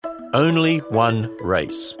Only one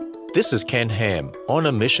race. This is Ken Ham on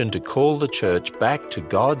a mission to call the church back to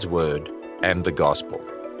God's Word and the Gospel.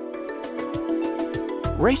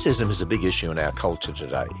 Racism is a big issue in our culture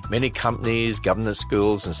today. Many companies, government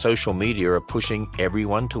schools and social media are pushing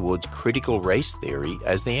everyone towards critical race theory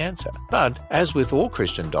as the answer. But, as with all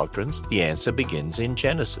Christian doctrines, the answer begins in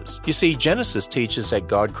Genesis. You see, Genesis teaches that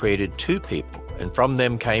God created two people, and from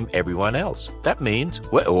them came everyone else. That means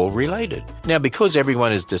we're all related. Now, because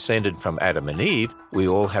everyone is descended from Adam and Eve, we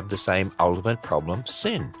all have the same ultimate problem,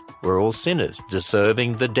 sin. We're all sinners,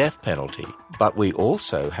 deserving the death penalty. But we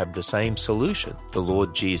also have the same solution, the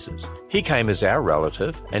Lord Jesus. He came as our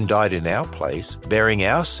relative and died in our place, bearing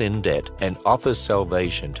our sin debt, and offers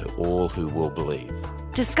salvation to all who will believe.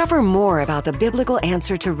 Discover more about the biblical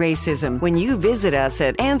answer to racism when you visit us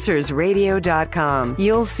at AnswersRadio.com.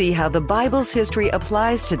 You'll see how the Bible's history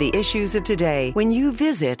applies to the issues of today when you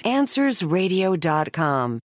visit AnswersRadio.com.